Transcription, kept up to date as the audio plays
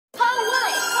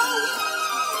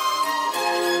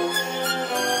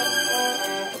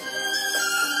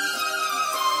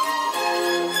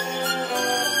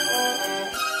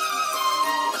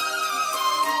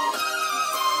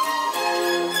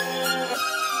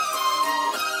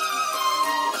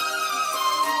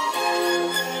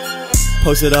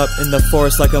Posted up in the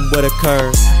forest like I'm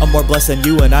Whitaker. I'm more blessed than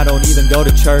you and I don't even go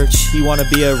to church. He wanna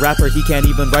be a rapper, he can't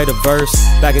even write a verse.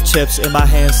 Bag of chips in my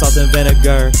hand, salt and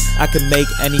vinegar. I can make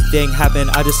anything happen,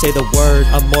 I just say the word.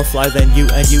 I'm more fly than you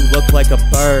and you look like a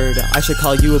bird. I should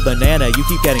call you a banana, you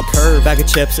keep getting curved. Bag of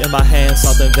chips in my hand,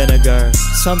 salt and vinegar.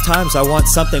 Sometimes I want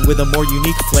something with a more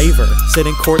unique flavor.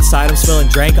 Sitting courtside, I'm spilling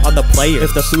drink on the player.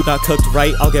 If the food not cooked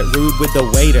right, I'll get rude with the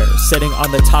waiter. Sitting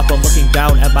on the top, I'm looking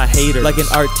down at my haters. Like an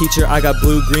art teacher, I got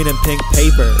blue, green, and pink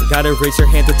paper. Gotta raise your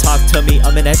hand to talk to me,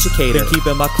 I'm an educator. Been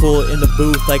keeping my cool in the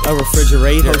booth like a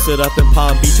refrigerator. Posted up in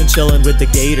Palm Beach and chilling with the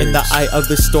gators. In the eye of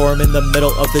the storm, in the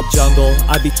middle of the jungle,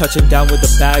 I be touching down with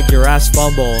the bag, your ass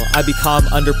fumble. I be calm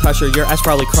under pressure, your ass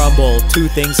probably crumble. Two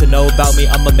things to know about me,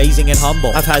 I'm amazing and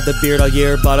humble. I've had the beard all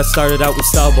year, but I started out with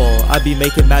stubble. I be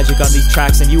making magic on these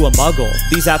tracks and you a muggle.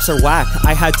 These apps are whack,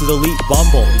 I had to delete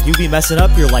Bumble. You be messing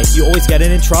up your life, you always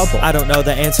getting in trouble. I don't know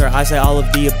the answer, I say all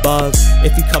of the above.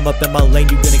 If you come up in my lane,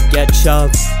 you gonna get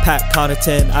shoved. Pat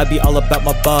Connaughton, I be all about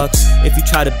my bucks. If you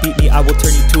try to beat me, I will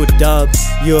turn you to a dub.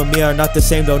 You and me are not the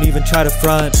same, don't even try to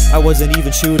front. I wasn't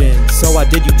even shooting, so why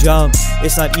did you jump?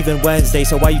 It's not even Wednesday,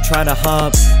 so why you trying to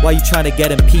hump? Why you trying to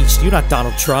get impeached? You not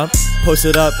Donald Trump.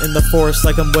 Posted up in the forest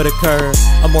like I'm Whitaker.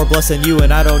 I'm more blessed than you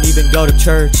and I don't even go to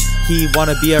church. He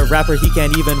wanna be a rapper, he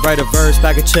can't even write a verse.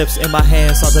 Bag of chips in my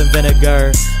hand, salt and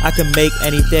vinegar. I can make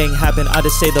anything happen, I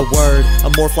just say the word.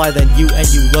 I'm more fly than you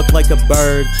and you look like a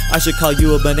bird. I should call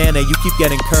you a banana, you keep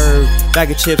getting curved. Bag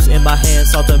of chips in my hand,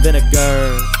 salt and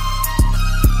vinegar.